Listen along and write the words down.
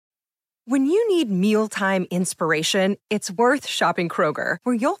When you need mealtime inspiration, it's worth shopping Kroger,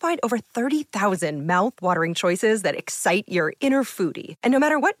 where you'll find over 30,000 mouth-watering choices that excite your inner foodie. And no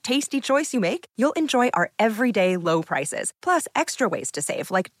matter what tasty choice you make, you'll enjoy our everyday low prices, plus extra ways to save,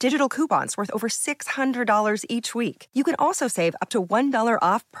 like digital coupons worth over $600 each week. You can also save up to $1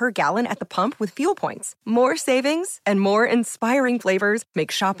 off per gallon at the pump with fuel points. More savings and more inspiring flavors make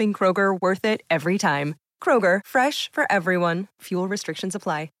shopping Kroger worth it every time. Kroger, fresh for everyone. Fuel restrictions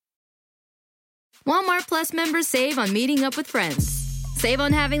apply. Walmart Plus members save on meeting up with friends. Save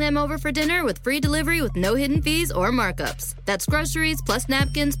on having them over for dinner with free delivery with no hidden fees or markups. That's groceries, plus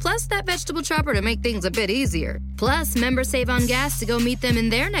napkins, plus that vegetable chopper to make things a bit easier. Plus, members save on gas to go meet them in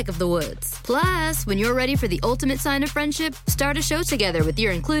their neck of the woods. Plus, when you're ready for the ultimate sign of friendship, start a show together with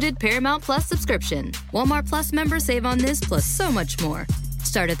your included Paramount Plus subscription. Walmart Plus members save on this plus so much more.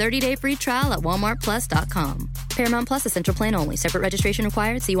 Start a 30-day free trial at walmartplus.com. Paramount Plus Essential Plan only. Separate registration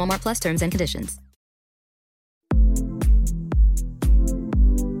required. See Walmart Plus terms and conditions.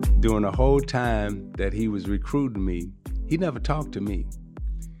 During the whole time that he was recruiting me, he never talked to me.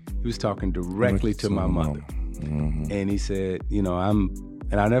 He was talking directly to my mother. Mm-hmm. And he said, and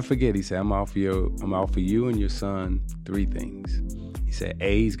I'll never forget, he said, I'm out for you and your son 3 things. He said,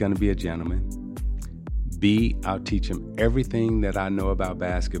 A, he's gonna be a gentleman. B, I'll teach him everything that I know about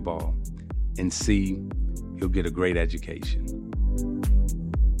basketball. And C, he'll get a great education.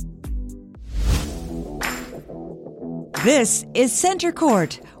 This is Center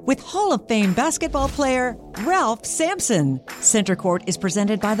Court with Hall of Fame basketball player Ralph Sampson. Center Court is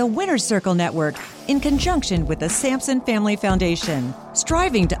presented by the Winner's Circle Network in conjunction with the Sampson Family Foundation,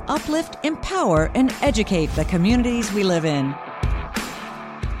 striving to uplift, empower, and educate the communities we live in.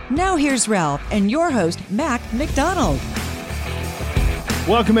 Now here's Ralph and your host, Mac McDonald.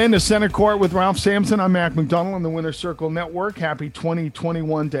 Welcome into Center Court with Ralph Sampson. I'm Mac McDonald on the Winner's Circle Network. Happy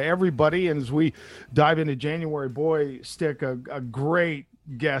 2021 to everybody. And as we dive into January, boy, Stick, a great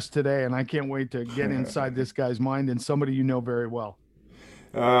guest today. And I can't wait to get inside this guy's mind and somebody you know very well.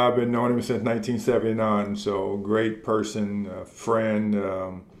 I've been knowing him since 1979. So great person, friend,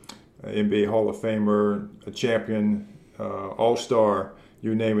 NBA Hall of Famer, a champion, all-star,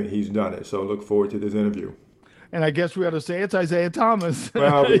 you name it, he's done it. So look forward to this interview. And I guess we ought to say it's Isaiah Thomas.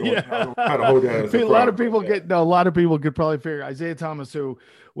 Well, yeah. A lot of people could probably figure Isaiah Thomas, who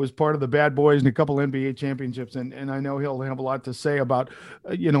was part of the Bad Boys and a couple NBA championships, and I know he'll have a lot to say about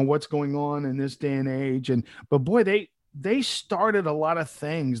what's going on in this day and age. But boy, they started a lot of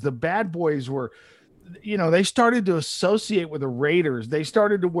things. The Bad Boys were, they started to associate with the Raiders. They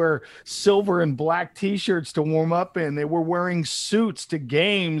started to wear silver and black T-shirts to warm up in. They were wearing suits to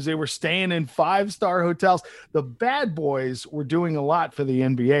games. They were staying in 5-star hotels. The Bad Boys were doing a lot for the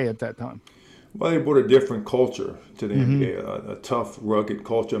NBA at that time. Well, they brought a different culture to the NBA, a tough, rugged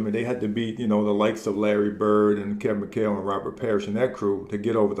culture. I mean, they had to beat, the likes of Larry Bird and Kevin McHale and Robert Parrish and that crew to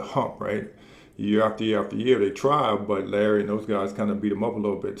get over the hump, right? Year after year after year, they tried, but Larry and those guys kind of beat them up a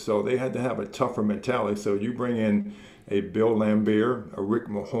little bit. So they had to have a tougher mentality. So you bring in a Bill Laimbeer, a Rick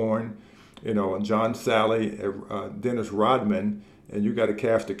Mahorn, a John Sally, a Dennis Rodman, and you got a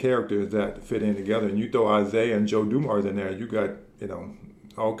cast of characters that fit in together. And you throw Isaiah and Joe Dumars in there, you got,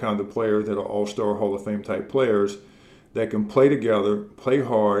 all kinds of players that are all-star Hall of Fame type players that can play together, play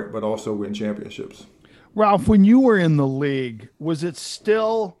hard, but also win championships. Ralph, when you were in the league, was it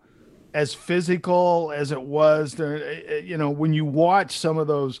still as physical as it was, when you watch some of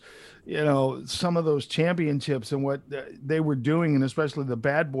those championships and what they were doing, and especially the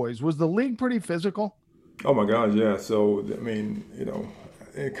Bad Boys, was the league pretty physical? Oh my God, yeah. So,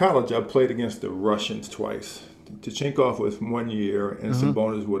 in college, I played against the Russians twice. Tchenkov was 1 year and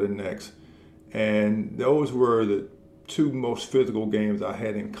Sabonis were the next. And those were the 2 most physical games I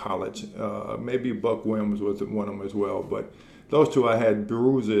had in college. Maybe Buck Williams was one of them as well, but those 2, I had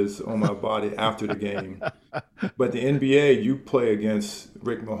bruises on my body after the game. But the NBA, you play against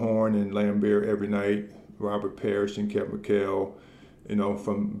Rick Mahorn and Laimbeer every night, Robert Parrish and Kevin McHale,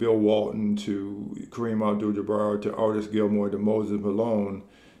 from Bill Walton to Kareem Abdul-Jabbar to Artis Gilmore to Moses Malone.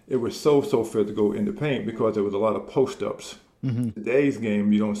 It was so physical in the paint because there was a lot of post-ups. Today's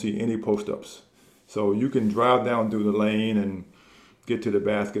game, you don't see any post-ups. So you can drive down through the lane and get to the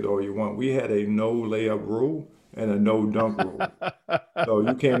basket all you want. We had a no layup rule and a no dunk rule. So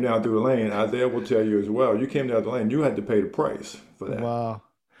you came down through the lane. Isaiah will tell you as well. You came down the lane, you had to pay the price for that. Wow.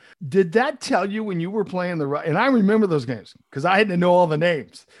 Did that tell you when you were playing and I remember those games because I had to know all the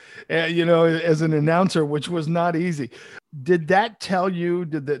names, as an announcer, which was not easy. Did that tell you,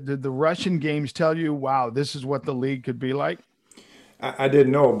 did the Russian games tell you, wow, this is what the league could be like? I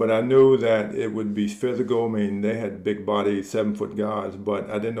didn't know, but I knew that it would be physical. I mean, they had big body, 7-foot guys, but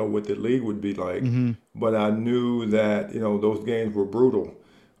I didn't know what the league would be like. But I knew that, those games were brutal.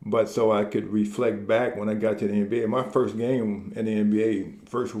 But so I could reflect back when I got to the NBA. My first game in the NBA,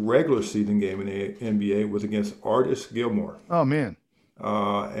 first regular season game in the NBA was against Artis Gilmore. Oh, man.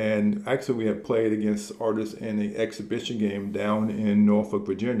 And actually we had played against Artis in an exhibition game down in Norfolk,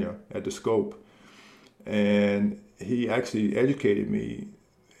 Virginia at the Scope. And he actually educated me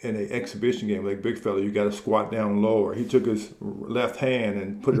in an exhibition game, like, big fella, you got to squat down lower. He took his left hand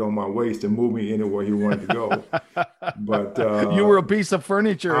and put it on my waist and moved me anywhere he wanted to go. But you were a piece of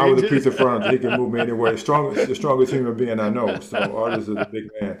furniture. I was a piece of furniture. He can move me anywhere. The strongest human being I know. So Artis is a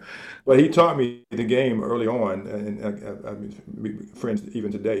big man. But he taught me the game early on, and I mean, we're friends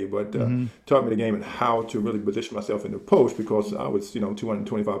even today. But taught me the game and how to really position myself in the post, because I was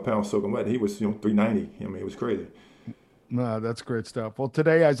 225 pounds soaking wet. He was 390. I mean, it was crazy. No, that's great stuff. Well,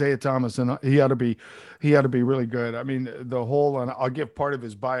 today Isaiah Thomas, and he ought to be really good. I mean, and I'll give part of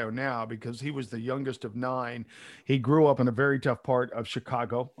his bio now, because he was the youngest of 9. He grew up in a very tough part of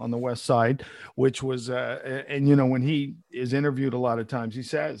Chicago on the west side, which was, when he is interviewed a lot of times, he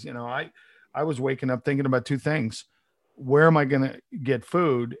says, I was waking up thinking about 2 things. Where am I going to get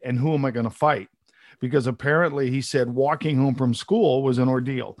food, and who am I going to fight? Because apparently, he said, walking home from school was an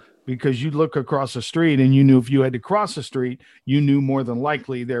ordeal, because you'd look across the street and you knew if you had to cross the street, you knew more than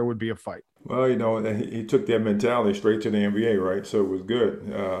likely there would be a fight. Well, he took that mentality straight to the NBA, right? So it was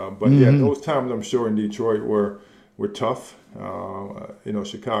good. But yeah, those times I'm sure in Detroit were tough.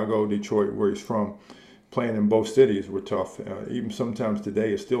 Chicago, Detroit, where he's from, playing in both cities were tough. Even sometimes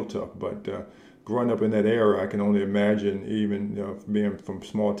today it's still tough. But growing up in that era, I can only imagine, even being from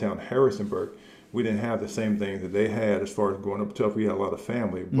small town Harrisonburg, we didn't have the same things that they had as far as growing up tough. We had a lot of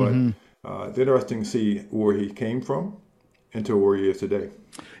family, but it's interesting to see where he came from into where he is today.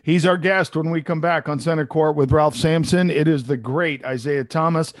 He's our guest when we come back on Center Court with Ralph Sampson. It is the great Isaiah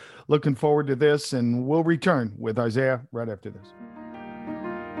Thomas. Looking forward to this, and we'll return with Isaiah right after this.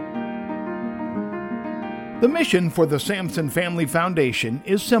 The mission for the Sampson Family Foundation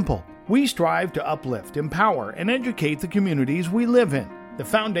is simple. We strive to uplift, empower, and educate the communities we live in. The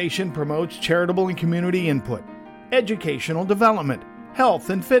foundation promotes charitable and community input, educational development, health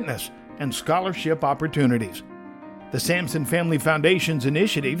and fitness, and scholarship opportunities. The Sampson Family Foundation's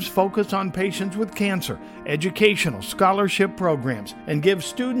initiatives focus on patients with cancer, educational scholarship programs, and give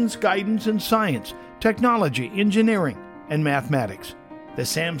students guidance in science, technology, engineering, and mathematics. The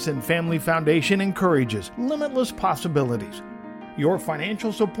Sampson Family Foundation encourages limitless possibilities. Your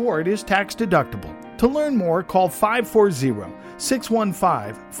financial support is tax deductible. To learn more, call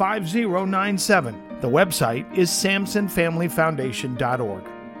 540-615-5097. The website is samsonfamilyfoundation.org.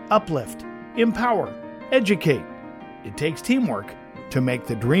 Uplift, empower, educate. It takes teamwork to make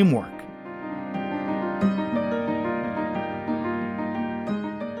the dream work.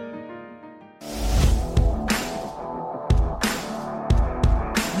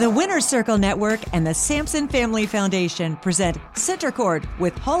 The Winner's Circle Network and the Sampson Family Foundation present Center Court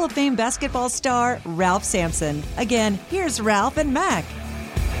with Hall of Fame basketball star Ralph Sampson. Again, here's Ralph and Mac.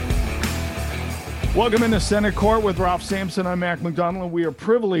 Welcome into Center Court with Ralph Sampson. I'm Mac McDonald. We are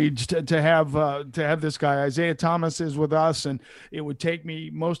privileged to have this guy. Isaiah Thomas is with us, and it would take me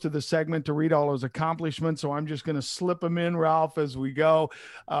most of the segment to read all his accomplishments, so I'm just going to slip him in, Ralph, as we go.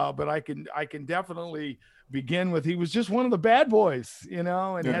 But I can definitely begin with, he was just one of the bad boys, and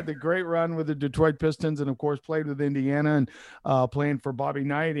had the great run with the Detroit Pistons, and of course played with Indiana and playing for Bobby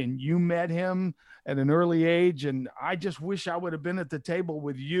Knight. And you met him at an early age, and I just wish I would have been at the table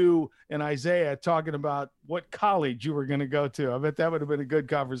with you and Isaiah talking about what college you were going to go to. I bet that would have been a good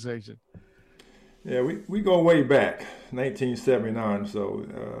conversation. Yeah, we go way back, 1979. So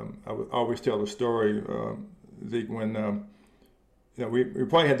I would always tell the story, Zeke, when we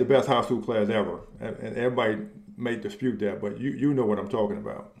probably had the best high school class ever, and everybody may dispute that, but you know what I'm talking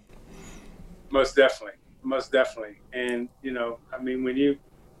about. Most definitely. And when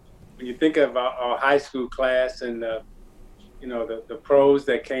you think of our high school class and the pros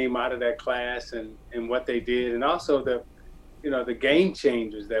that came out of that class and what they did, and also the game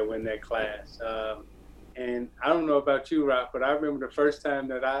changers that were in that class. And I don't know about you, Rock, but I remember the first time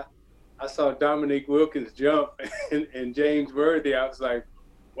that I saw Dominique Wilkins jump and James Worthy. I was like,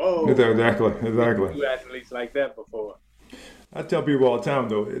 whoa. Exactly. Two athletes like that before. I tell people all the time,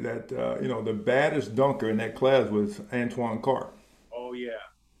 though, that, the baddest dunker in that class was Antoine Carr. Oh, yeah.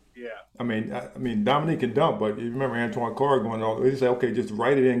 I mean, Dominique can dunk, but you remember Antoine Carr going all the way. He said, okay, just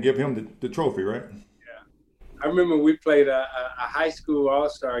write it in and give him the trophy, right? Yeah. I remember we played a high school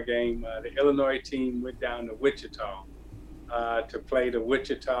all-star game. The Illinois team went down to Wichita. to play the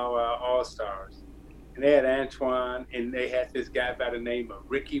Wichita All-Stars. And they had Antoine, and they had this guy by the name of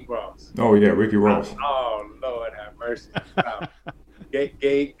Ricky Ross. Oh, yeah, Ricky Ross. Oh, Lord have mercy.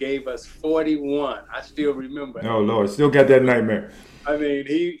 Gave us 41. I still remember. Oh, Lord, still got that nightmare. I mean,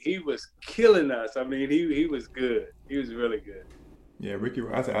 he was killing us. I mean, he was good. He was really good. Yeah, Ricky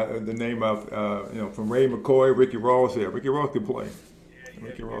Ross. The name of, from Ray McCoy, Ricky Ross. Yeah, Ricky Ross could play.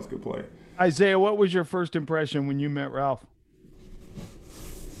 Ricky Ross could play. Isaiah, what was your first impression when you met Ralph?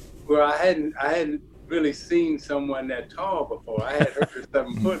 Well, I hadn't really seen someone that tall before. I had heard of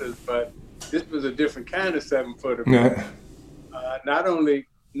 7-footers, but this was a different kind of 7-footer. Not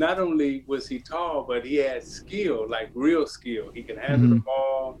only was he tall, but he had skill, like real skill. He can handle the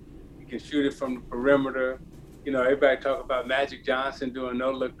ball. He can shoot it from the perimeter. You know, everybody talk about Magic Johnson doing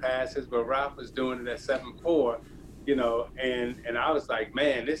no-look passes, but Ralph was doing it at 7'4", you know, and I was like,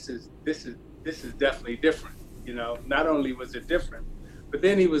 man, this is definitely different. You know, not only was it different, but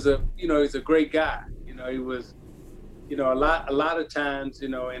then he's a great guy. You know, he was, you know, a lot of times, you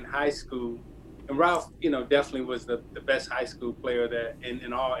know, in high school, and Ralph, you know, definitely was the best high school player that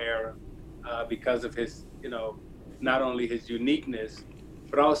in our era, because of his, you know, not only his uniqueness,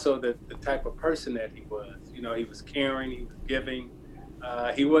 but also the type of person that he was. You know, he was caring, he was giving.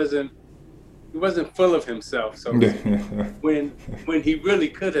 He wasn't full of himself, so when he really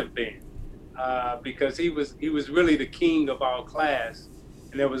could have been, because he was really the king of our class,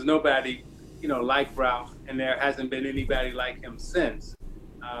 and there was nobody, you know, like Ralph, and there hasn't been anybody like him since.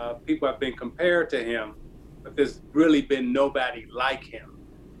 People have been compared to him, but there's really been nobody like him.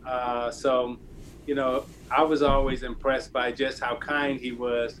 So, you know, I was always impressed by just how kind he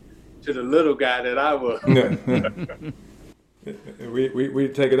was to the little guy that I was. we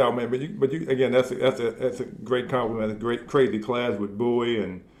take it out, man. But you again, that's a great compliment. A great crazy class with Bowie,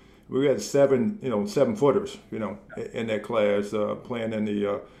 and we had 7-footers, you know, in that class, playing in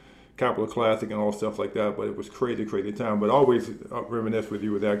the Capital Classic and all stuff like that. But it was crazy time. But I always reminisce with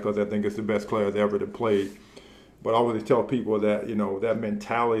you with that because I think it's the best class ever to play. But I always tell people that, you know, that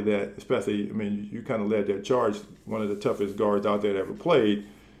mentality that, especially, I mean, you kind of led that charge, one of the toughest guards out there that ever played,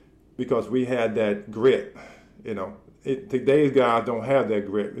 because we had that grit, you know. Today's guys don't have that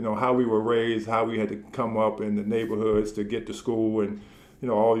grit, you know, how we were raised, how we had to come up in the neighborhoods to get to school, and, you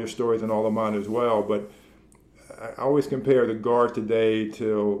know, all your stories and all of mine as well. But I always compare the guard today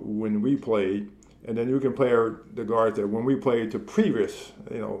to when we played, and then you compare the guards that when we played to previous,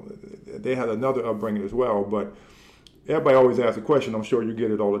 you know, they had another upbringing as well. But everybody always asks the question, I'm sure you get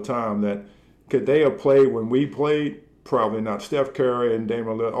it all the time, that could they have played when we played? Probably not. Steph Curry and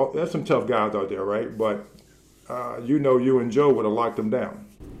Damian Lillard, there's some tough guys out there, right? But you and Joe would have locked them down.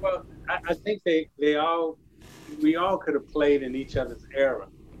 Well, I think we all could have played in each other's era.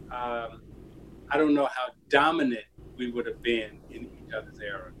 I don't know how dominant we would have been in each other's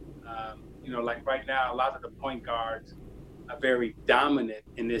era. You know, like right now, a lot of the point guards are very dominant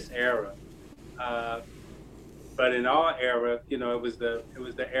in this era. But in our era, you know, it was the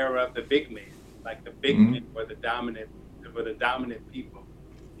era of the big men. Like the big men were the dominant people,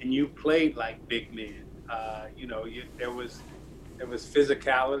 and you played like big men. You know, there was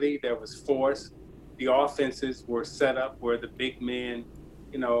physicality, there was force. The offenses were set up where the big men,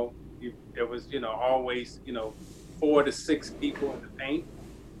 you know, there was, you know, always, you know, 4 to 6 people in the paint,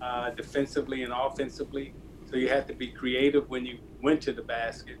 defensively and offensively. So you had to be creative when you went to the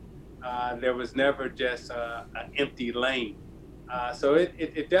basket. There was never just an empty lane. So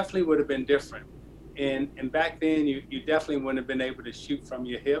it definitely would have been different. And back then, you definitely wouldn't have been able to shoot from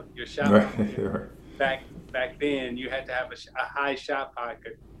your hip, your shot. Right. Back then, you had to have a high shot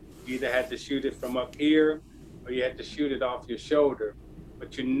pocket. You either had to shoot it from up here, or you had to shoot it off your shoulder.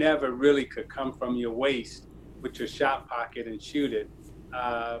 But you never really could come from your waist with your shot pocket and shoot it,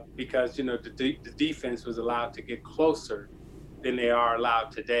 because, you know, the defense was allowed to get closer than they are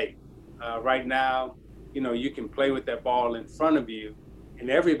allowed today. Right now, you know, you can play with that ball in front of you,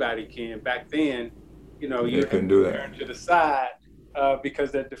 and everybody can. Back then, you know, you couldn't do that. Turn to the side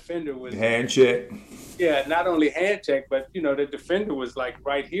because that defender was hand check. Yeah, not only hand check, but, you know, the defender was like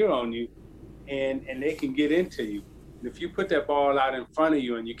right here on you, and they can get into you. And if you put that ball out in front of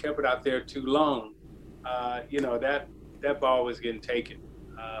you and you kept it out there too long, you know, that ball was getting taken.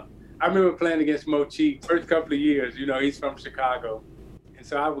 I remember playing against Mo Cheek first couple of years. You know, he's from Chicago, and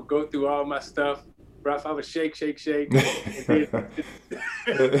so I would go through all my stuff. Ralph, I would shake. And then,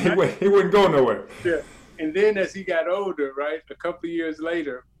 he wouldn't go nowhere. Yeah. And then as he got older, right, a couple of years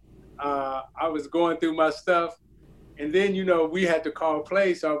later, I was going through my stuff, and then, you know, we had to call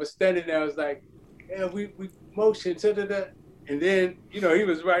plays. So I was standing there. I was like, yeah, we motioned, and then, you know, he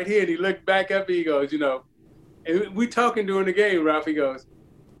was right here, and he looked back at me. He goes, you know, And we talking during the game, Ralph. He goes,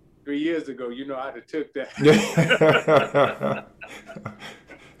 3 years ago, you know, I'd have took that.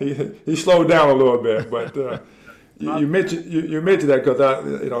 he slowed down a little bit, but you mentioned that because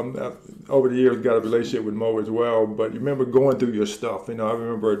I over the years got a relationship with Mo as well. But you remember going through your stuff. You know, I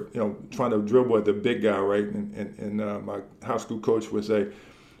remember trying to dribble at the big guy, right? And my high school coach would say,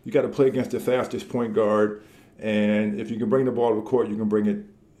 you got to play against the fastest point guard, and if you can bring the ball to the court, you can bring it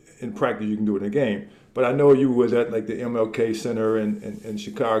in practice. You can do it in a game. But I know you was at like the MLK Center in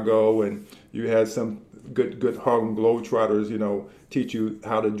Chicago, and you had some good Harlem Globetrotters, teach you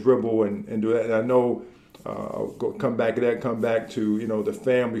how to dribble and do that. And I know, come back to the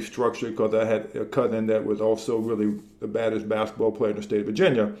family structure, because I had a cousin that was also really the baddest basketball player in the state of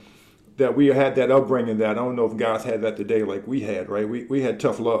Virginia, that we had that upbringing that I don't know if guys had that today like we had, right? We had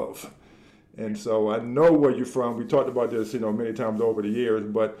tough love. And so I know where you're from. We talked about this, many times over the years,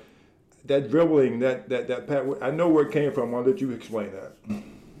 but that dribbling, that pat, I know where it came from. I'll let you explain that.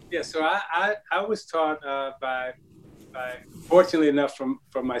 Yeah, so I was taught by fortunately enough from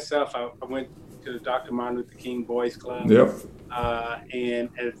myself, I went to the Dr. Martin Luther King Boys Club. Yep. And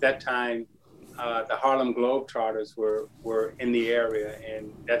at that time, the Harlem Globetrotters were in the area,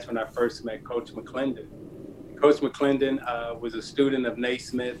 and that's when I first met Coach McClendon. Coach McClendon was a student of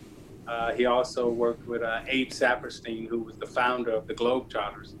Naismith. He also worked with Abe Saperstein, who was the founder of the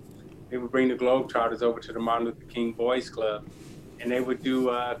Globetrotters. They would bring the Globetrotters over to the Martin Luther King Boys Club, and they would do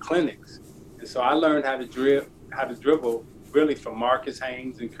clinics. And so I learned how to dribble really from Marcus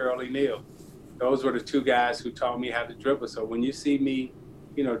Haynes and Curly Neal. Those were the two guys who taught me how to dribble. So when you see me,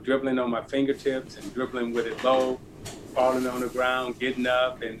 dribbling on my fingertips and dribbling with it low, falling on the ground, getting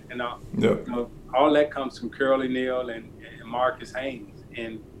up, and all, yep. All that comes from Curly Neal and Marcus Haynes,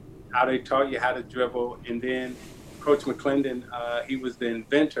 and how they taught you how to dribble. And then Coach McClendon, he was the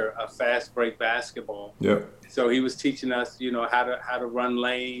inventor of fast break basketball. Yeah. So he was teaching us, how to run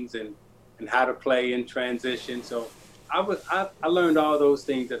lanes and how to play in transition. So I learned all those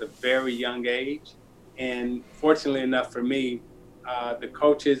things at a very young age. And fortunately enough for me, the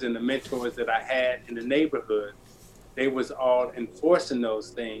coaches and the mentors that I had in the neighborhood, they was all enforcing those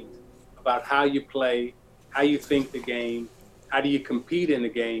things about how you play, how you think the game, how do you compete in the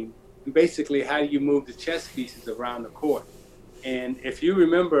game, and basically how do you move the chess pieces around the court. And if you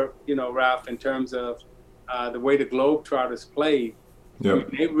remember, Ralph, in terms of the way the Globetrotters played, yep.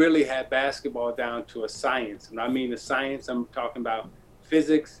 They really had basketball down to a science. And I mean the science, I'm talking about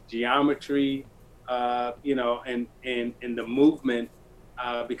physics, geometry, and the movement,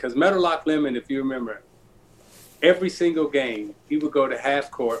 because Meadowlark Lemon, if you remember, every single game, he would go to half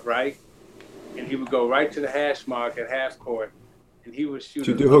court, right? And he would go right to the hash mark at half court, and he would shoot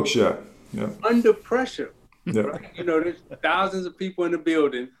the hook shot. Yeah. Under pressure. Yeah. Right? There's thousands of people in the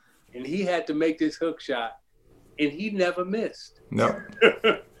building, and he had to make this hook shot, and he never missed. No.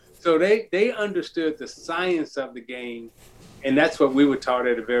 So they understood the science of the game, and that's what we were taught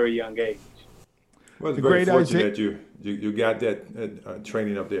at a very young age. Well, it's very fortunate that you got that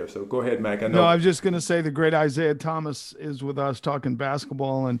training up there. So go ahead, Mac. No, I was just going to say the great Isaiah Thomas is with us talking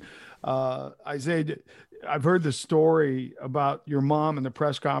basketball. And Isaiah, I've heard the story about your mom in the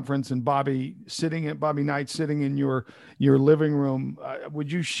press conference and Bobby Knight sitting in your living room.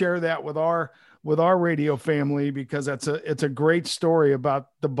 Would you share that with our radio family, because it's a great story about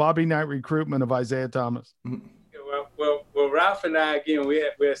the Bobby Knight recruitment of Isaiah Thomas? Mm-hmm. Well, Ralph and I, again, we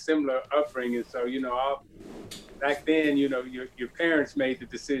had similar upbringing. So, back then, your parents made the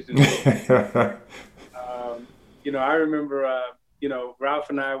decision. I remember, Ralph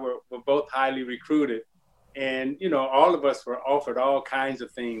and I were both highly recruited, and, all of us were offered all kinds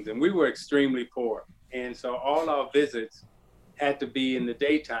of things, and we were extremely poor. And so all our visits had to be in the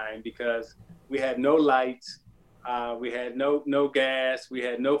daytime because we had no lights, we had no gas, we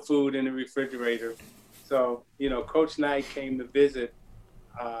had no food in the refrigerator. So, Coach Knight came to visit,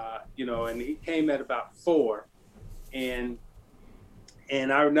 and he came at about 4. And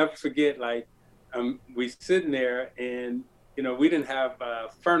I'll never forget, we sitting there and, we didn't have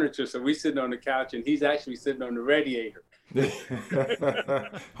furniture. So we sitting on the couch and he's actually sitting on the radiator.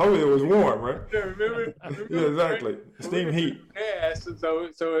 Hopefully it was warm, right? Yeah, remember yeah, exactly. Steam heat. Gas, so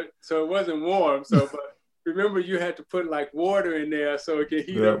it wasn't warm. So, but remember you had to put water in there so it could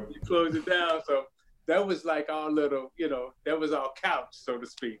heat up when you close it down. So that was our little, that was our couch, so to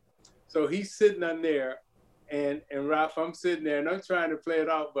speak. So he's sitting on there, and Ralph, I'm sitting there, and I'm trying to play it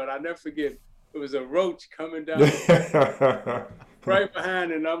off, but I never forget, it was a roach coming down right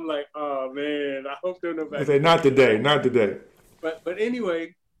behind, and I'm like, oh man, I hope they're nobody. I say, not today. But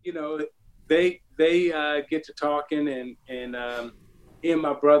anyway, they get to talking, and he and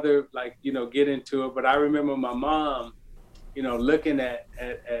my brother, like, you know, get into it. But I remember my mom, you know, looking at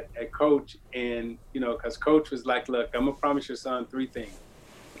Coach, and, you know, because Coach was like, look, I'm going to promise your son 3 things.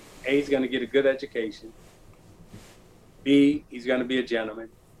 A, he's going to get a good education. B, he's going to be a gentleman.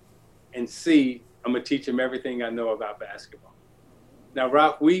 And C, I'm going to teach him everything I know about basketball. Now,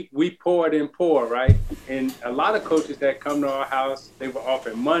 Ralph, we poured and pour, right? And a lot of coaches that come to our house, they were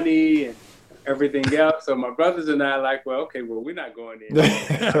offering money and everything else. So my brothers and I are like, well, okay, well, we're not going in. You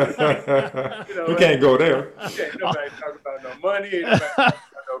know, we can't go there. Ain't nobody talking about no money, ain't nobody talking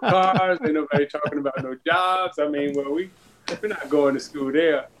about no cars, ain't nobody talking about no jobs. I mean, well, we're not going to school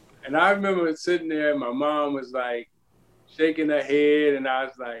there. And I remember sitting there, and my mom was like shaking her head, and I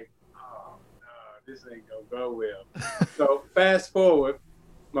was like, oh, no, this ain't gonna go well. So fast forward,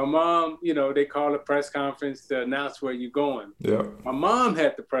 my mom, you know, they called a press conference to announce where you're going. Yeah. My mom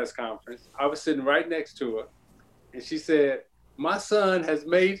had the press conference. I was sitting right next to her, and she said, my son has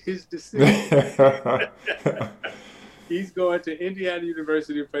made his decision. He's going to Indiana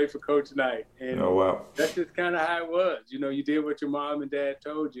University to play for Coach Knight. And oh, wow. That's just kind of how it was. You know, you did what your mom and dad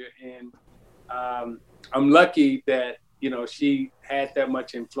told you. And I'm lucky that, you know, she had that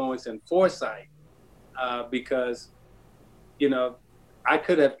much influence and foresight because, you know, I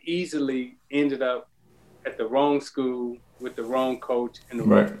could have easily ended up at the wrong school with the wrong coach in the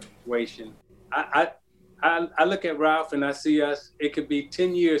wrong situation. I look at Ralph and I see us, it could be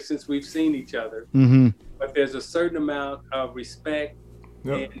 10 years since we've seen each other, but there's a certain amount of respect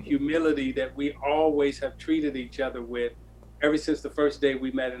and humility that we always have treated each other with ever since the first day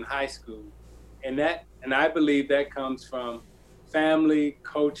we met in high school. And I believe that comes from family,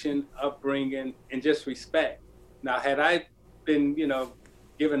 coaching, upbringing, and just respect. Now, had I been, you know,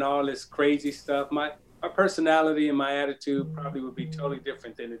 given all this crazy stuff, my personality and my attitude probably would be totally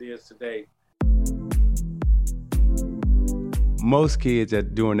different than it is today. Most kids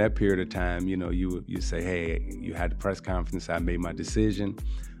during that period of time, you know, you say, hey, you had the press conference, I made my decision,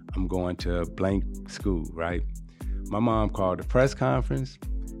 I'm going to blank school, right? My mom called the press conference,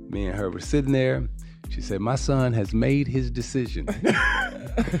 me and her were sitting there, she said, my son has made his decision.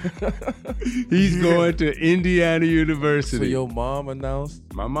 He's going to Indiana University. So your mom announced?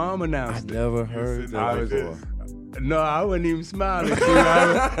 My mom announced I never heard that before. No, I wasn't even smiling.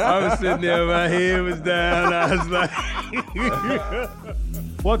 I was sitting there, my head was down. I was like...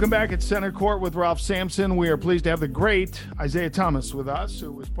 Welcome back at Center Court with Ralph Sampson. We are pleased to have the great Isaiah Thomas with us,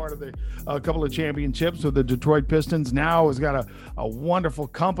 who was part of the couple of championships with the Detroit Pistons. Now has got a wonderful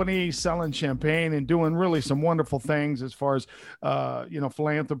company selling champagne and doing really some wonderful things as far as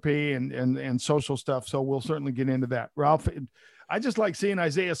philanthropy and social stuff. So we'll certainly get into that. Ralph, I just like seeing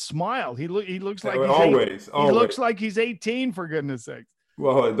Isaiah smile. He looks like he looks like he's 18, for goodness sakes.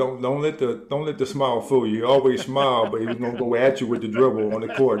 Well, don't let the smile fool you. He always smile, but he was gonna go at you with the dribble on the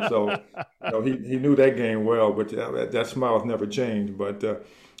court. So, you know, he knew that game well, but that smile has never changed. But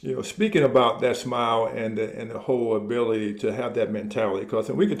you know, speaking about that smile and the whole ability to have that mentality,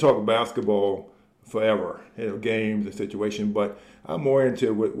 because we can talk basketball forever, you know, games and situation, but I'm more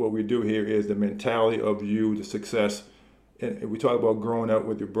into what we do here is the mentality of you, the success. And we talk about growing up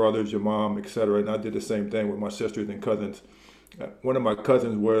with your brothers, your mom, etc. And I did the same thing with my sisters and cousins. One of my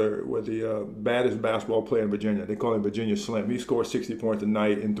cousins were the baddest basketball player in Virginia. They call him Virginia Slim. He scored 60 points a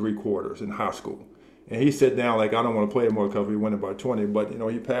night in 3 quarters in high school. And he sat down like, I don't want to play anymore because we won by 20. But, you know,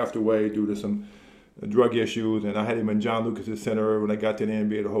 he passed away due to some drug issues. And I had him in John Lucas' center when I got to the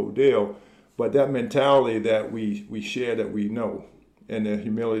NBA, the whole deal. But that mentality that we share, that we know, and the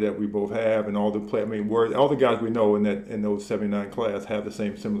humility that we both have, and all the play, all the guys we know in those 79 class have the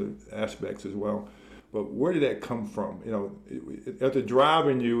similar aspects as well. But where did that come from? You know, as a drive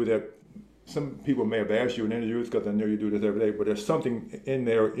in you that some people may have asked you in interviews, because I know you do this every day, but there's something in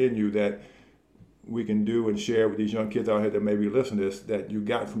you that we can do and share with these young kids out here that maybe listen to this, that you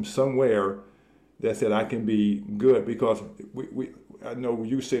got from somewhere that said, I can be good. Because I know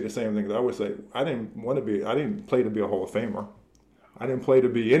you say the same thing. I would say, I didn't play to be a Hall of Famer. I didn't play to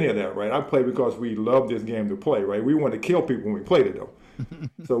be any of that, right? I played because we loved this game to play, right? We wanted to kill people when we played it, though.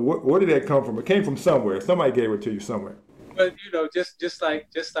 So where did that come from? It came from somewhere. Somebody gave it to you somewhere. But, you know, just like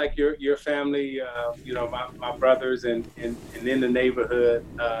your family, you know, my brothers and in the neighborhood,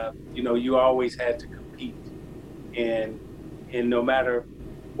 you know, you always had to compete. And no matter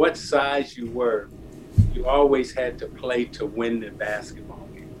what size you were, you always had to play to win the basketball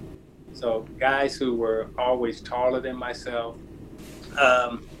game. So guys who were always taller than myself,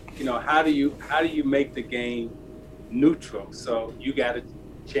 you know, how do you make the game neutral so you got a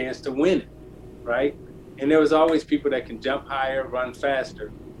chance to win it, right? And there was always people that can jump higher, run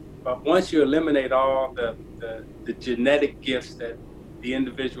faster. But once you eliminate all the genetic gifts that the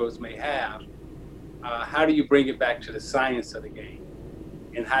individuals may have, how do you bring it back to the science of the game?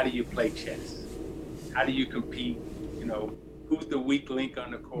 And how do you play chess? How do you compete? You know, who's the weak link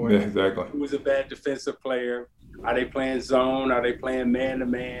on the court? Yeah, exactly. Who's a bad defensive player? Are they playing zone? Are they playing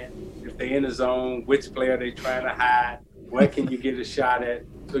man-to-man? If they're in the zone, which player are they trying to hide? What can you get a shot at?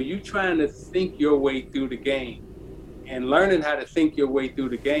 So you trying to think your way through the game. And learning how to think your way through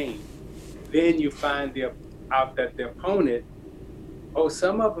the game, then you find out that the opponent,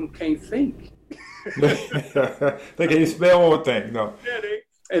 some of them can't think. They can't spell one thing, no.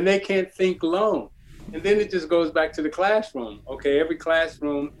 Yeah, they can't think long. And then it just goes back to the classroom. Okay, every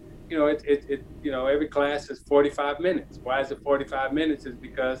classroom, every class is 45 minutes. Why is it 45 minutes? Is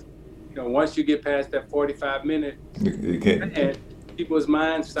because, once you get past that 45 minute, people's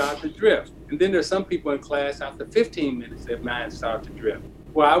minds start to drift. And then there's some people in class after 15 minutes, their minds start to drift.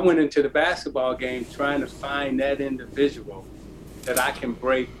 Well, I went into the basketball game trying to find that individual that I can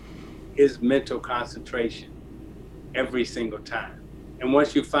break his mental concentration every single time. And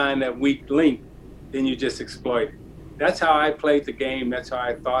once you find that weak link, then you just exploit it. That's how I played the game. That's how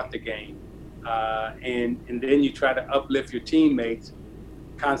I thought the game. And then you try to uplift your teammates'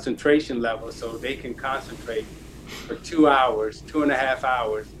 concentration level so they can concentrate for 2 hours, 2.5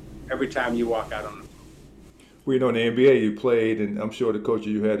 hours every time you walk out on the floor. We know in the NBA you played, and I'm sure the coaches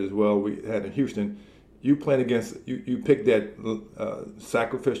you had as well, we had in Houston, you played against, you picked that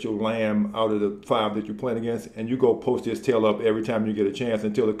sacrificial lamb out of the 5 that you're playing against, and you go post his tail up every time you get a chance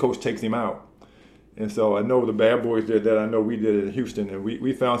until the coach takes him out. And so I know the bad boys did that. I know we did it in Houston, and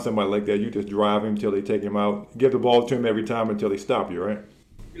we found somebody like that. You just drive him until they take him out, give the ball to him every time until they stop you, right?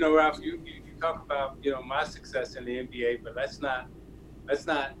 Ralph, you talk about my success in the NBA, but let's not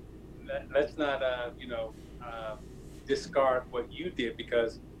discard what you did,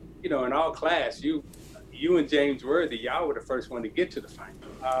 because in our class you and James Worthy, y'all were the first one to get to the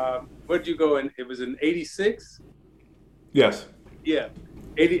final. Where'd you go? It was in '86. Yes. Yeah,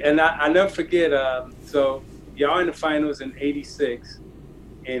 80, and I never forget. So y'all in the finals in '86,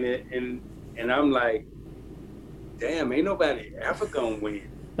 and I'm like, damn, ain't nobody ever gonna win.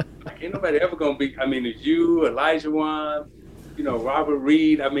 Like, ain't nobody ever gonna be. I mean, it's you, Olajuwon, Robert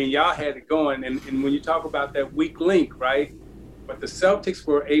Reed. I mean, y'all had it going. And when you talk about that weak link, right? What the Celtics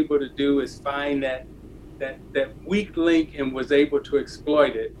were able to do is find that weak link and was able to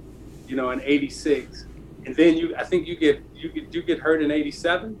exploit it, in '86. And then I think you get hurt in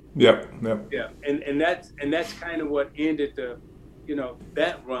 '87. Yeah. And that's kind of what ended the,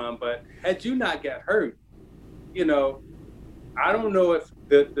 that run. But had you not got hurt, I don't know if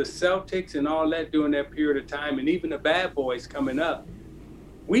the Celtics and all that during that period of time, and even the bad boys coming up,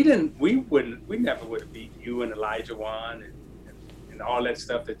 we never would have beat you and Olajuwon and all that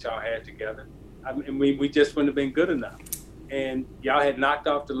stuff that y'all had together. I mean, we just wouldn't have been good enough. And y'all had knocked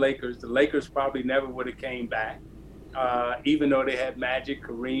off the Lakers. The Lakers probably never would have came back, even though they had Magic,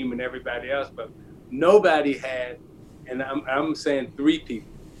 Kareem, and everybody else. But nobody had, and I'm saying 3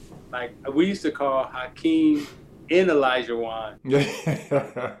 people. Like, we used to call Hakeem in Olajuwon.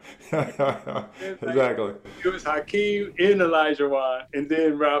 Exactly. It was Hakeem in Olajuwon, and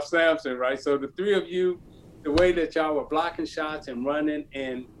then Ralph Sampson, right? So the 3 of you, the way that y'all were blocking shots and running,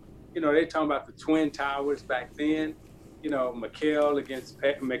 and they talking about the Twin Towers back then.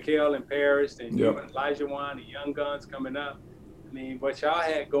 Mikal and Paris, and you and Olajuwon, the young guns coming up. I mean, what y'all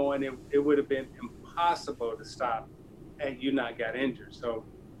had going, it would have been impossible to stop had you not got injured. So,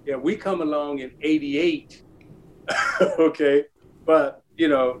 yeah, we come along in '88. Okay, but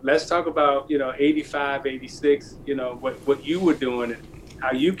let's talk about 85, 86. What you were doing and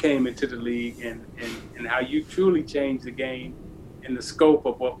how you came into the league and how you truly changed the game and the scope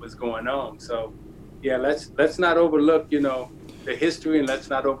of what was going on. So yeah, let's not overlook the history, and let's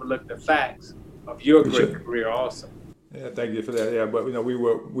not overlook the facts of your great career also. Yeah, thank you for that. Yeah, but we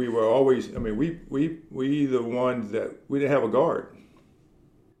were always. I mean, we the ones that we didn't have a guard.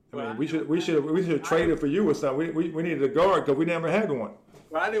 I mean, we should have traded for you or something. We needed a guard because we never had one.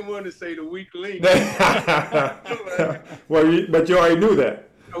 Well, I didn't want to say the weak link. Well, but you already knew that.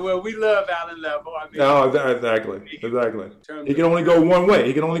 Well, we love Alan Level. I mean, no, exactly. He can only go one way.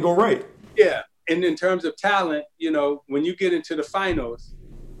 He can only go right. Yeah, and in terms of talent, when you get into the finals,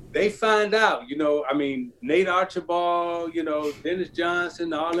 they find out. I mean, Nate Archibald, Dennis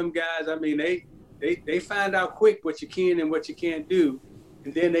Johnson, all them guys. I mean, they find out quick what you can and what you can't do.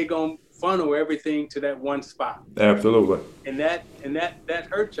 And then they gonna funnel everything to that one spot. Absolutely. And that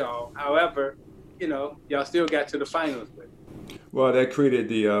hurt y'all. However, y'all still got to the finals with it. Well, that created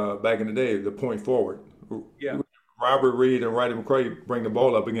the back in the day the point forward. Yeah. Robert Reed and Rodney McCray bring the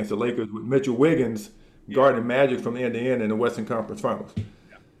ball up against the Lakers with Mitchell Wiggins guarding Magic from end to end in the Western Conference Finals.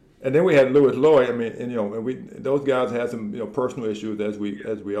 And then we had Louis Lloyd. I mean, and those guys had some personal issues as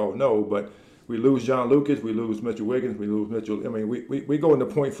we all know. But we lose John Lucas, we lose Mitchell Wiggins, we lose Mitchell. I mean, we go into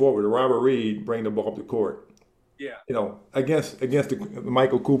point forward. Robert Reed bring the ball up the court. Yeah. Against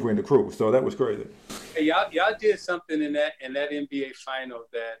Michael Cooper and the crew. So that was crazy. Hey, y'all did something in that NBA final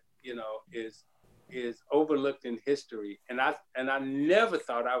that is overlooked in history, and I never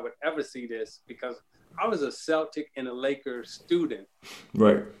thought I would ever see this because I was a Celtic and a Lakers student,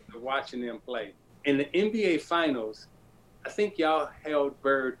 right? Watching them play in the NBA finals. I think y'all held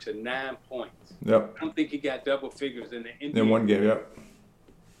Bird to 9 points. Yep. I don't think he got double figures in the NBA. In one game, yep.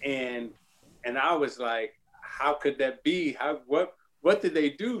 And I was like, how could that be? What did they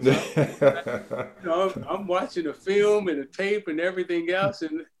do? I'm watching the film and the tape and everything else,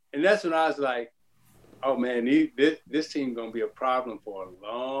 and that's when I was like, oh man, this team gonna be a problem for a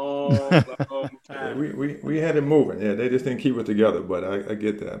long time. Yeah, we had it moving. Yeah, they just didn't keep it together. But I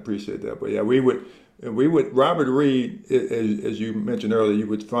get that. I appreciate that. But yeah, we would Robert Reed, as you mentioned earlier, you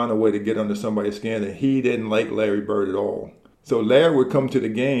would find a way to get under somebody's skin, and he didn't like Larry Bird at all. So Larry would come to the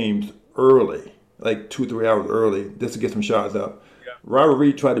games early, like 2-3 hours early, just to get some shots up. Robert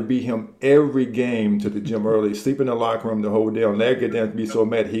Reed tried to beat him every game to the gym early, sleep in the locker room the whole day. And Larry get down to be so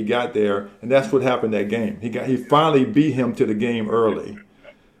mad he got there, and that's what happened that game. He finally beat him to the game early,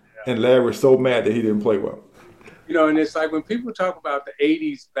 and Larry was so mad that he didn't play well. And it's like when people talk about the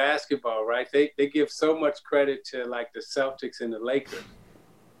 '80s basketball, right? They give so much credit to like the Celtics and the Lakers,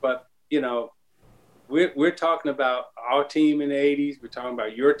 but we're talking about our team in the '80s. We're talking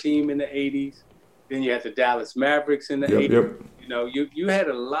about your team in the '80s. Then you had the Dallas Mavericks in the '80s. Yep. You had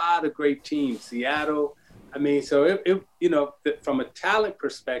a lot of great teams. Seattle. I mean, so from a talent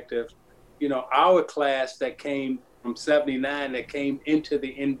perspective, our class that came from '79 that came into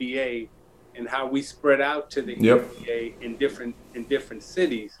the NBA and how we spread out to the NBA in different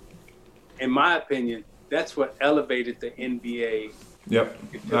cities. In my opinion, that's what elevated the NBA. Yep,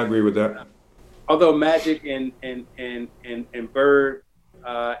 I agree with that. Although Magic and Bird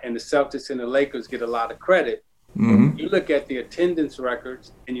and the Celtics and the Lakers get a lot of credit. Mm-hmm. You look at the attendance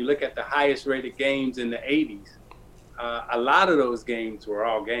records and you look at the highest rated games in the 80s, a lot of those games were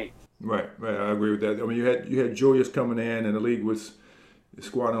all games. Right. I agree with that. I mean, you had Julius coming in and the league was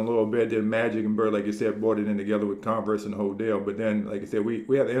squatting a little bit. Then Magic and Bird, like you said, brought it in together with Converse and the whole deal. But then, like I said,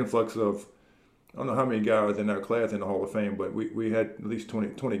 we had the influx of, I don't know how many guys in our class in the Hall of Fame, but we had at least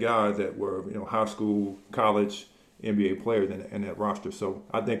 20 guys that were, high school, college, NBA players in that roster. So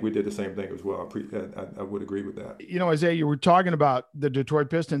I think we did the same thing as well. I would agree with that. Isaiah, you were talking about the Detroit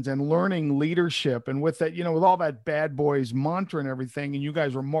Pistons and learning leadership, and with that, with all that bad boys mantra and everything, and you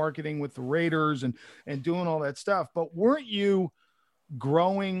guys were marketing with the Raiders and doing all that stuff, but weren't you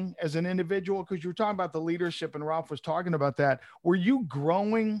growing as an individual? Because you were talking about the leadership and Ralph was talking about that. Were you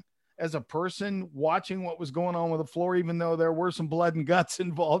growing as a person watching what was going on with the floor, even though there were some blood and guts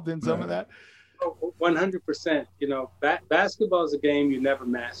involved in some of that? 100%. Basketball is a game you never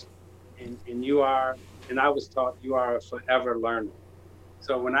master, and you are. And I was taught you are a forever learner.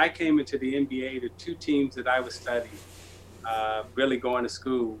 So when I came into the NBA, the two teams that I was studying, really going to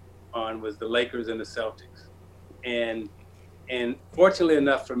school on, was the Lakers and the Celtics. And fortunately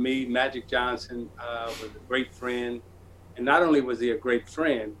enough for me, Magic Johnson was a great friend, and not only was he a great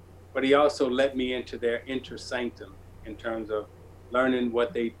friend, but he also let me into their inner sanctum in terms of learning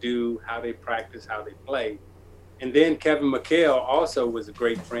what they do, how they practice, how they play. And then Kevin McHale also was a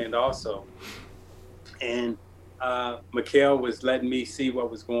great friend also. And McHale was letting me see what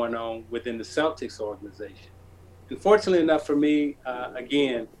was going on within the Celtics organization. And fortunately enough for me,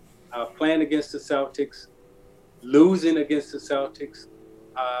 again, playing against the Celtics, losing against the Celtics,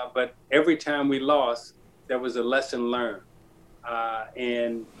 but every time we lost, there was a lesson learned.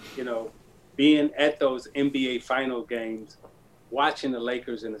 And, being at those NBA final games, watching the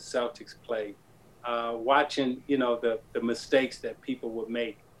Lakers and the Celtics play, watching, the mistakes that people would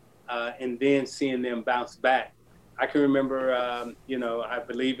make, and then seeing them bounce back. I can remember, I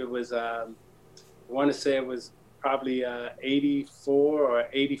believe it was, I want to say it was probably 84 or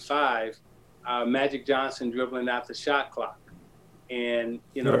 85, Magic Johnson dribbling out the shot clock. And,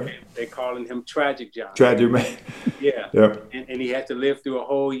 they're calling him Tragic Johnson. Tragic man. Yeah. Yep. And he had to live through a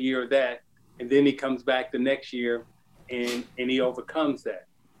whole year of that. And then he comes back the next year and he overcomes that.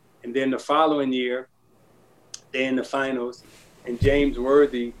 And then the following year, they're in the finals, and James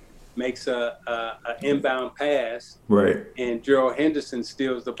Worthy makes a inbound pass. Right. And Gerald Henderson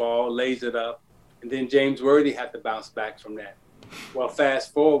steals the ball, lays it up, and then James Worthy had to bounce back from that. Well,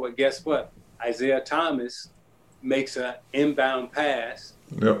 fast forward, guess what? Isaiah Thomas makes an inbound pass,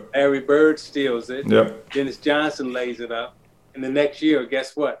 Yep. Larry Bird steals it. Yep. Dennis Johnson lays it up. And the next year,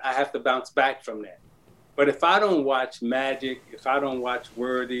 guess what? I have to bounce back from that. But if I don't watch Magic, if I don't watch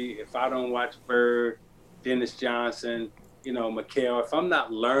Worthy, if I don't watch Bird, Dennis Johnson, McHale, if I'm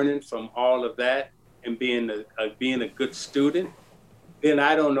not learning from all of that and being a good student, then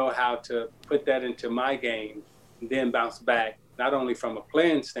I don't know how to put that into my game and then bounce back, not only from a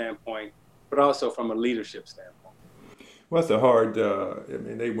playing standpoint, but also from a leadership standpoint. Well, that's a hard.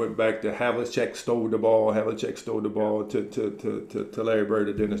 They went back to Havlicek stole the ball to Larry Bird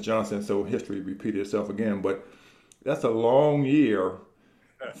to Dennis Johnson. So history repeated itself again. But that's a long year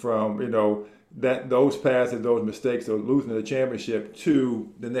from those passes, those mistakes, of losing the championship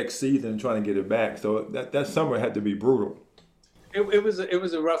to the next season and trying to get it back. So that summer had to be brutal. It was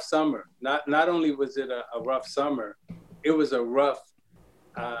a rough summer. Not only was it a rough summer, it was a rough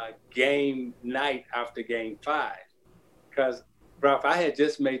game night after Game 5. Because, Ralph, I had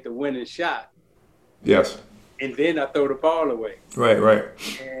just made the winning shot. Yes. And then I throw the ball away. Right.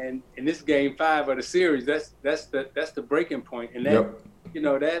 And in this Game 5 of the series, that's the breaking point. And that,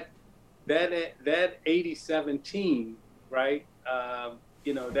 yep. that 87 team, right? That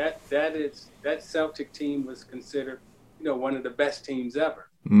Celtic team was considered, one of the best teams ever.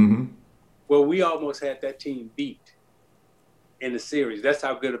 Mm-hmm. Well, we almost had that team beat in the series. That's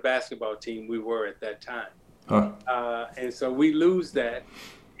how good a basketball team we were at that time. Huh. And so we lose that,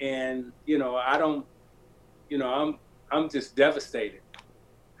 and I'm just devastated.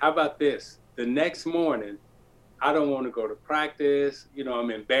 How about this? The next morning, I don't want to go to practice.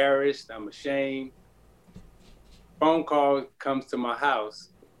 I'm embarrassed. I'm ashamed. Phone call comes to my house,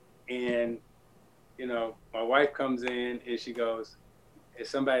 and my wife comes in and she goes, "Is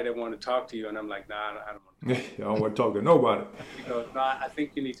somebody that want to talk to you?" And I'm like, "Nah, I don't want to." I don't want to talk to nobody. She goes, "Nah, I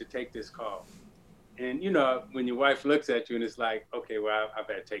think you need to take this call." And when your wife looks at you and it's like, okay, well, I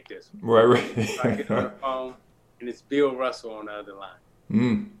better take this. Right. So I get on the phone and it's Bill Russell on the other line.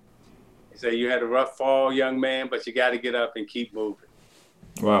 Mm. He said, "You had a rough fall, young man, but you got to get up and keep moving."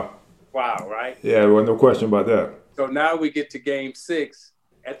 Wow, right? Yeah, well, no question about that. So now we get to Game 6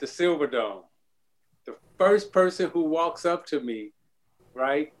 at the Silverdome. The first person who walks up to me,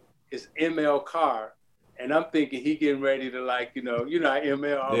 right, is ML Carr. And I'm thinking he getting ready to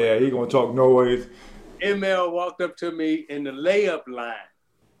ML. Yeah, he gonna talk noise. ML walked up to me in the layup line.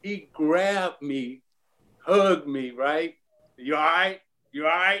 He grabbed me, hugged me, right? "You all right? You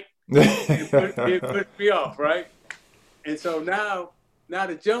all right?" It pushed me off, right? And so now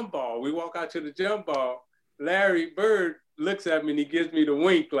the jump ball, we walk out to the jump ball. Larry Bird looks at me and he gives me the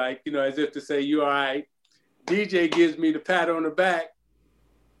wink, as if to say, "You all right?" DJ gives me the pat on the back,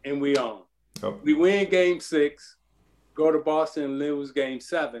 and we on. Oh. We win Game 6, go to Boston and lose Game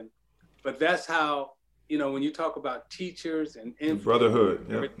 7. But that's how, when you talk about teachers and brotherhood,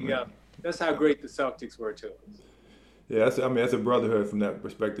 that's how great the Celtics were to us. Yeah, that's a brotherhood from that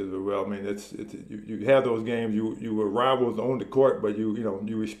perspective as well. I mean, it's you have those games. You were rivals on the court, but you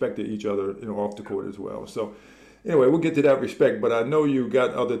respected each other off the court as well. So anyway, we'll get to that respect. But I know you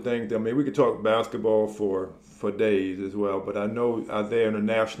got other things. I mean, we could talk basketball for days as well. But I know out there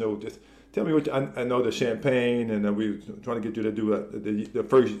international, just tell me what I know the champagne, and we were trying to get you to do the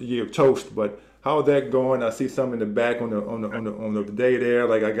first year toast. But how is that going? I see some in the back on the day there.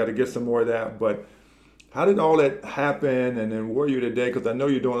 Like I got to get some more of that. But how did all that happen? And then where are you today? Because I know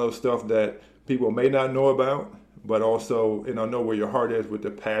you're doing those stuff that people may not know about, but also I know where your heart is with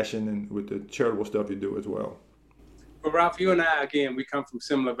the passion and with the charitable stuff you do as well. Well, Ralph, you and I, again, we come from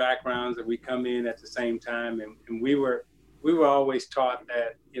similar backgrounds, and we come in at the same time, and we were always taught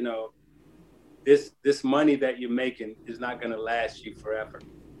that this money that you're making is not going to last you forever.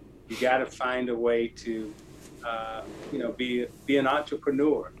 You got to find a way to, be an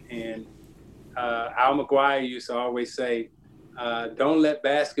entrepreneur. And Al McGuire used to always say, "Don't let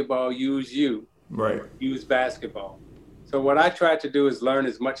basketball use you. Right. Use basketball." So what I tried to do is learn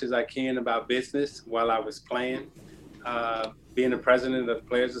as much as I can about business while I was playing, being the president of the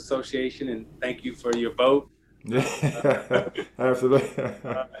Players Association, and thank you for your vote. Absolutely.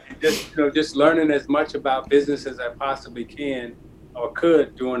 Just learning as much about business as I possibly can or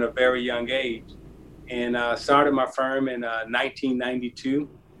could during a very young age. And started my firm in 1992,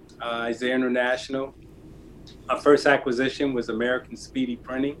 Isaiah International. Our first acquisition was American Speedy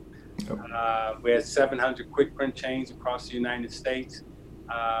Printing. We had 700 quick print chains across the United States.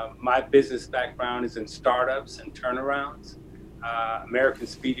 My business background is in startups and turnarounds. American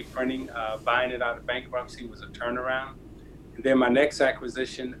Speedy Printing, buying it out of bankruptcy was a turnaround. And then my next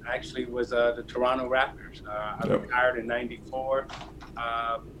acquisition actually was the Toronto Raptors. I retired in '94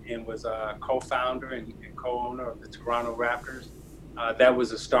 and was a co-founder and co-owner of the Toronto Raptors. That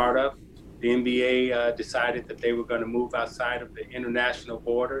was a startup. The NBA decided that they were going to move outside of the international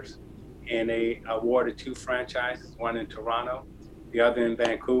borders, and they awarded 2 franchises, one in Toronto, the other in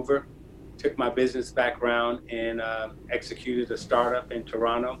Vancouver. Took my business background and executed a startup in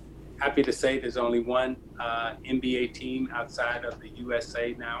Toronto. Happy to say there's only one NBA team outside of the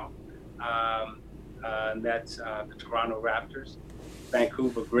USA now, and that's the Toronto Raptors.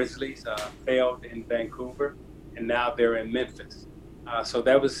 Vancouver Grizzlies failed in Vancouver, and now they're in Memphis. So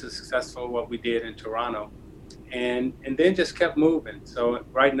that was successful, what we did in Toronto. And then just kept moving. So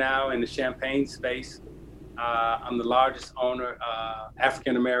right now in the champagne space, I'm the largest owner,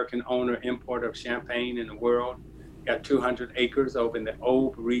 African-American owner, importer of champagne in the world. Got 200 acres over in the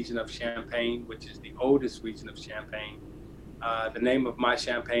Aube region of Champagne, which is the oldest region of Champagne. The name of my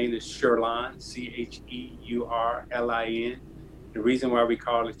champagne is Cheurlin, Cheurlin. The reason why we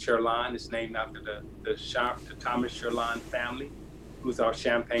call it Cheurlin is named after the Thomas Cheurlin family, who's our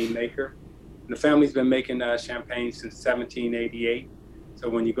champagne maker. And the family's been making champagne since 1788. So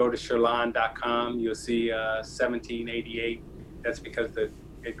when you go to Cheurlin.com, you'll see 1788. That's because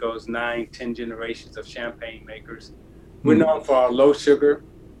it goes 9-10 generations of champagne makers. We're known for our low sugar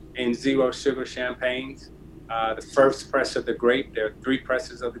and zero sugar champagnes. The first press of the grape, there are 3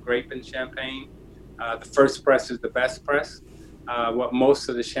 presses of the grape in Champagne. The first press is the best press. What most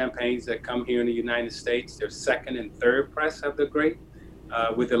of the champagnes that come here in the United States, they're second and third press of the grape.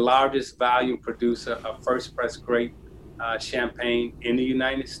 We're the largest volume producer of first press grape champagne in the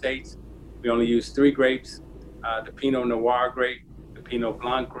United States. We only use 3 grapes, the Pinot Noir grape, the Pinot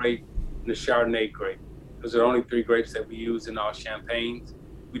Blanc grape, and the Chardonnay grape. Those are the only 3 grapes that we use in our champagnes.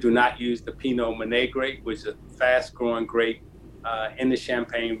 We do not use the Pinot Meunier grape, which is a fast-growing grape in the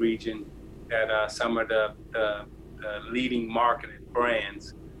Champagne region that some of the leading marketed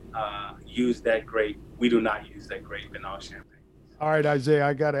brands use that grape. We do not use that grape in our champagne. All right, Isaiah,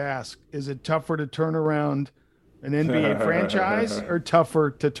 I got to ask, is it tougher to turn around an NBA franchise or tougher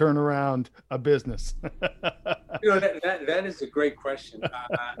to turn around a business? That is a great question.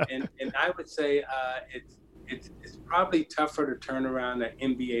 And I would say it's probably tougher to turn around an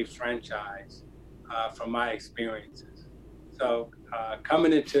NBA franchise from my experiences. So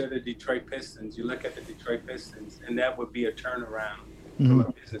coming into the Detroit Pistons, you look at the Detroit Pistons, and that would be a turnaround from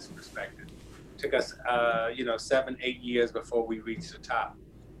a business perspective. It took us, 7-8 years before we reached the top.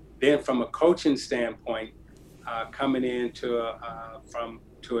 Then from a coaching standpoint, coming into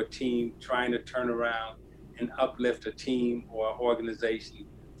to a team, trying to turn around and uplift a team or organization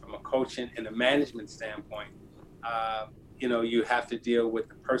from a coaching and a management standpoint, you have to deal with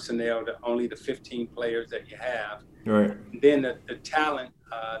the personnel, only the 15 players that you have. Right. And then the talent,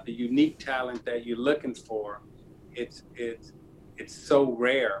 the unique talent that you're looking for, it's so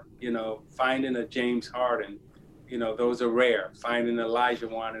rare. Finding a James Harden, those are rare. Finding Elijah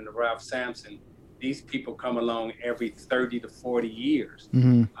Wan and a Ralph Sampson, these people come along every 30 to 40 years.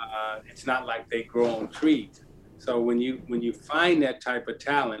 It's not like they grow on trees. So when you find that type of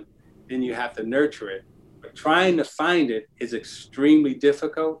talent, then you have to nurture it. But trying to find it is extremely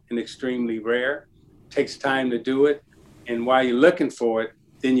difficult and extremely rare. It takes time to do it. And while you're looking for it,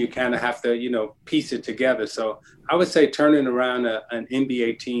 then you kind of have to, piece it together. So I would say turning around an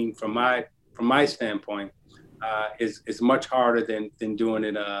NBA team from my standpoint is much harder than doing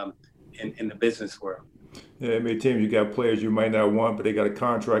it in the business world. Yeah, teams, you got players you might not want, but they got a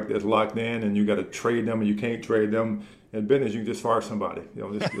contract that's locked in, and you got to trade them, and you can't trade them. In business, you can just fire somebody.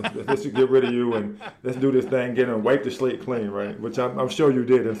 Let's get rid of you, and let's do this thing, get and wipe the slate clean, right? Which I'm sure you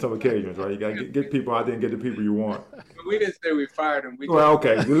did on some occasions, right? You got to get people out there and get the people you want. We didn't say we fired them.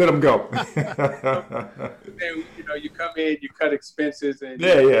 Okay, you let them go. Then, you come in, you cut expenses, and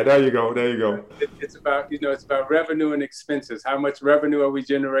there you go. It's about revenue and expenses. How much revenue are we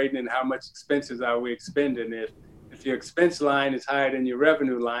generating, and how much expenses are we expending? If your expense line is higher than your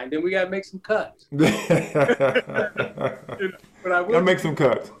revenue line, then we got to make some cuts. But I'll make some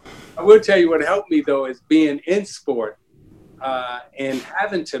cuts. I will tell you what helped me, though, is being in sport and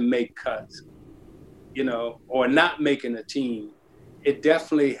having to make cuts, or not making a team. It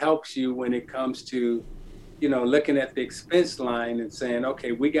definitely helps you when it comes to, looking at the expense line and saying,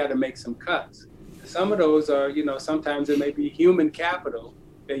 okay, we got to make some cuts. Some of those are, sometimes it may be human capital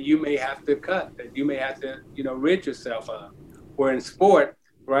that you may have to cut, that you may have to, rid yourself of. Where in sport,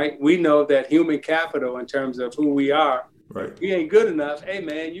 right, we know that human capital in terms of who we are, right, we ain't good enough. Hey,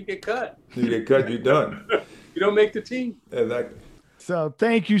 man, you get cut. You get cut, you're done. You don't make the team. Exactly. So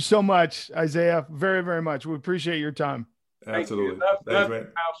thank you so much, Isaiah, very, very much. We appreciate your time. Absolutely. Thanks, man.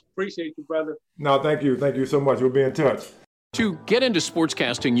 I appreciate you, brother. No, thank you. Thank you so much. We'll be in touch. To get into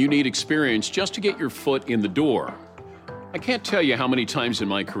sportscasting, you need experience just to get your foot in the door. I can't tell you how many times in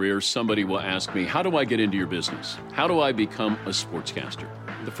my career somebody will ask me, how do I get into your business? How do I become a sportscaster?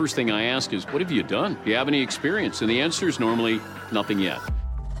 The first thing I ask is, what have you done? Do you have any experience? And the answer is normally, nothing yet.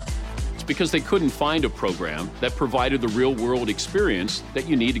 It's because they couldn't find a program that provided the real-world experience that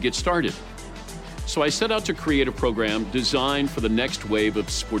you need to get started. So I set out to create a program designed for the next wave of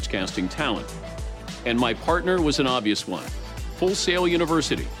sportscasting talent. And my partner was an obvious one. Full Sail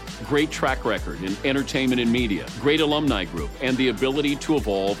University. Great track record in entertainment and media, great alumni group, and the ability to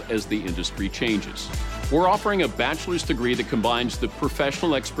evolve as the industry changes. We're offering a bachelor's degree that combines the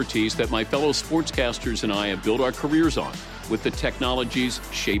professional expertise that my fellow sportscasters and I have built our careers on with the technologies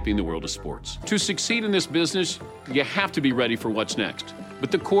shaping the world of sports. To succeed in this business, you have to be ready for what's next.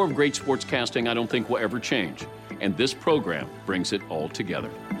 But the core of great sportscasting I don't think will ever change, and this program brings it all together.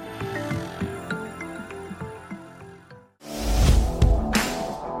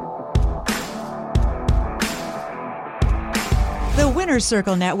 The Winner's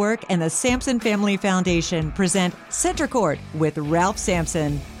Circle Network and the Sampson Family Foundation present Center Court with Ralph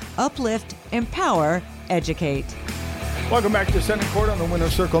Sampson. Uplift, empower, educate. Welcome back to Center Court on the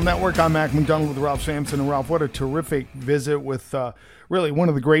Winner's Circle Network. I'm Mac McDonald with Ralph Sampson. And Ralph, what a terrific visit with really one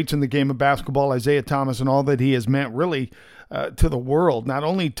of the greats in the game of basketball, Isiah Thomas, and all that he has meant really to the world, not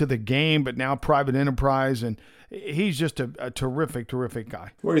only to the game, but now private enterprise. And he's just a terrific, terrific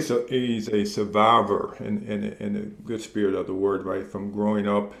guy. Well, he's a survivor in a good spirit of the word, right? From growing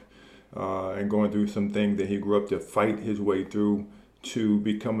up and going through some things that he grew up to fight his way through to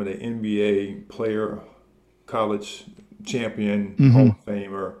becoming an NBA player, college champion, Hall of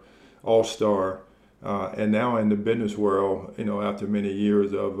Famer, all-star, and now in the business world, after many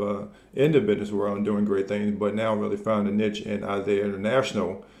years of in the business world and doing great things, but now really found a niche in Isiah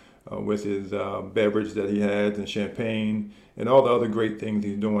International with his beverage that he has and champagne and all the other great things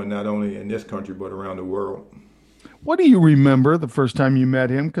he's doing, not only in this country, but around the world. What do you remember the first time you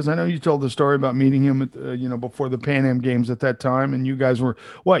met him? Because I know you told the story about meeting him at, before the Pan Am Games at that time, and you guys were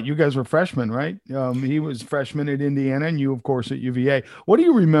freshmen, right? He was freshman at Indiana, and you, of course, at UVA. What do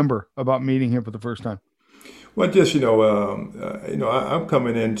you remember about meeting him for the first time? Well, just I'm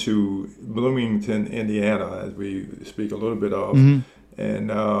coming into Bloomington, Indiana, as we speak a little bit of,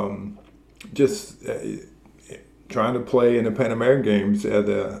 and just trying to play in the Pan American Games as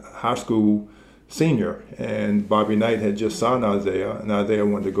a high school senior, and Bobby Knight had just signed Isiah, and Isiah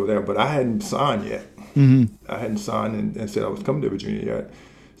wanted to go there, but I hadn't signed yet. I hadn't signed and said I was coming to Virginia yet.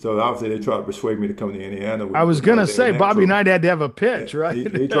 So obviously they tried to persuade me to come to Indiana. I was going to say, Bobby Knight had to have a pitch, right?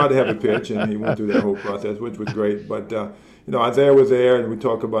 He tried to have a pitch, and he went through that whole process, which was great. But, Isiah was there, and we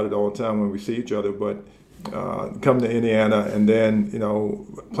talk about it all the time when we see each other. But come to Indiana, and then,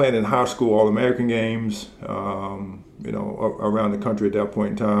 playing in high school All-American games, around the country at that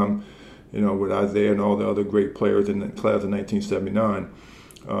point in time, with Isiah and all the other great players in the class of 1979.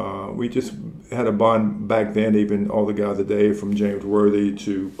 We just had a bond back then, even all the guys today, from James Worthy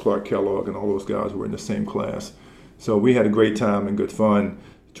to Clark Kellogg, and all those guys were in the same class. So we had a great time and good fun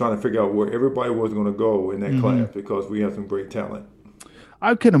trying to figure out where everybody was going to go in that class, because we have some great talent.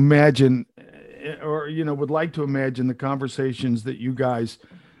 I can imagine, or, would like to imagine the conversations that you guys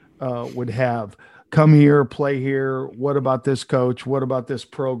would have. Come here, play here. What about this coach? What about this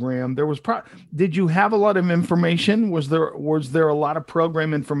program? There was did you have a lot of information? Was there a lot of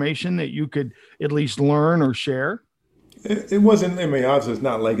program information that you could at least learn or share? It wasn't. Obviously, it's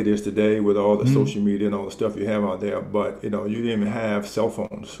not like it is today with all the social media and all the stuff you have out there. But you didn't even have cell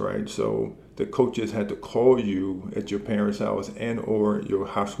phones, right? So the coaches had to call you at your parents' house and or your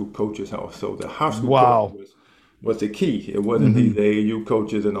high school coach's house. So the high school coach was the key. It wasn't these AAU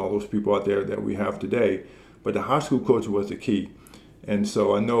coaches and all those people out there that we have today, but the high school coach was the key. And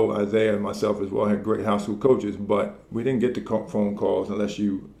so I know Isiah and myself as well had great high school coaches, but we didn't get the phone calls unless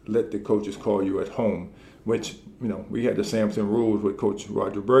you let the coaches call you at home, which, we had the Sampson rules with Coach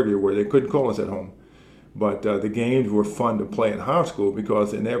Roger Berger where they couldn't call us at home. But the games were fun to play in high school,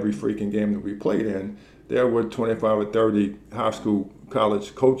 because in every freaking game that we played in, there were 25 or 30 high school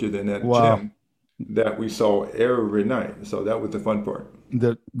college coaches in that gym that we saw every night. So that was the fun part.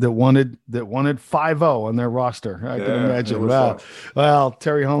 That wanted 5-0 on their roster. I can imagine. Well,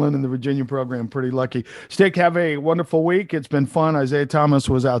 Terry Holland and the Virginia program, pretty lucky. Stick, have a wonderful week. It's been fun. Isiah Thomas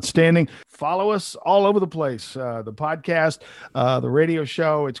was outstanding. Follow us all over the place. The podcast, the radio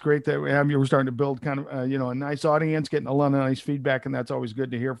show. It's great that we have you. We're starting to build kind of a nice audience, getting a lot of nice feedback, and that's always good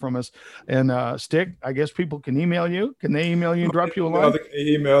to hear from us. And Stick, I guess people can email you. Can they email you and drop you a line?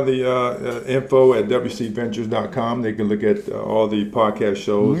 Email the info at wcventures.com. They can look at all the podcast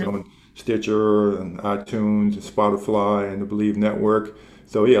shows on Stitcher and iTunes and Spotify and the Believe Network.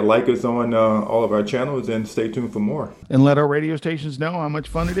 So yeah, like us on all of our channels and stay tuned for more. And let our radio stations know how much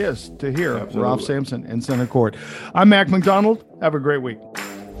fun it is to hear Absolutely. Ralph Sampson in Center Court. I'm Mac McDonald. Have a great week.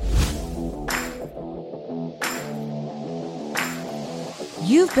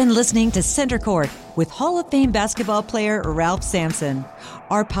 You've been listening to Center Court with Hall of Fame basketball player Ralph Sampson.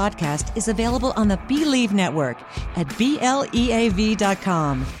 Our podcast is available on the Believe Network at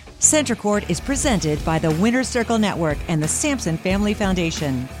BLEAV.com. Center Court is presented by the Winner's Circle Network and the Sampson Family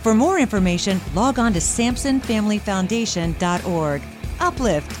Foundation. For more information, log on to SampsonFamilyFoundation.org.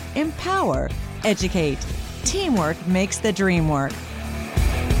 Uplift, empower, educate. Teamwork makes the dream work.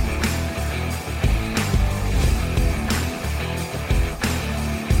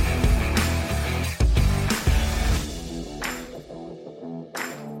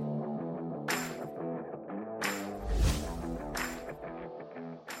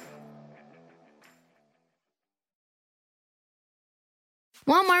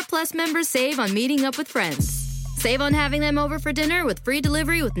 Walmart Plus members save on meeting up with friends. Save on having them over for dinner with free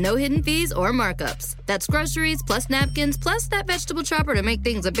delivery with no hidden fees or markups. That's groceries plus napkins plus that vegetable chopper to make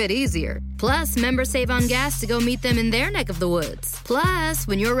things a bit easier. Plus, members save on gas to go meet them in their neck of the woods. Plus,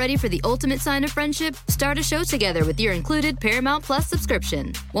 when you're ready for the ultimate sign of friendship, start a show together with your included Paramount Plus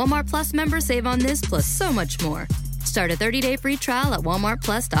subscription. Walmart Plus members save on this plus so much more. Start a 30-day free trial at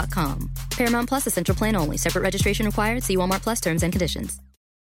walmartplus.com. Paramount Plus Essential Plan only. Separate registration required. See Walmart Plus terms and conditions.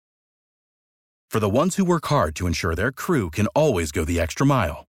 For the ones who work hard to ensure their crew can always go the extra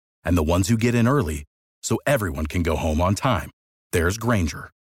mile, and the ones who get in early so everyone can go home on time, there's Grainger,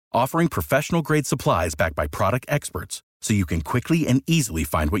 offering professional-grade supplies backed by product experts so you can quickly and easily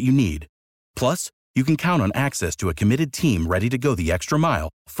find what you need. Plus, you can count on access to a committed team ready to go the extra mile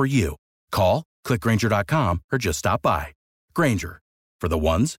for you. Call, click Grainger.com, or just stop by. Grainger, for the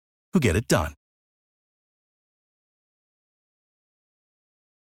ones who get it done.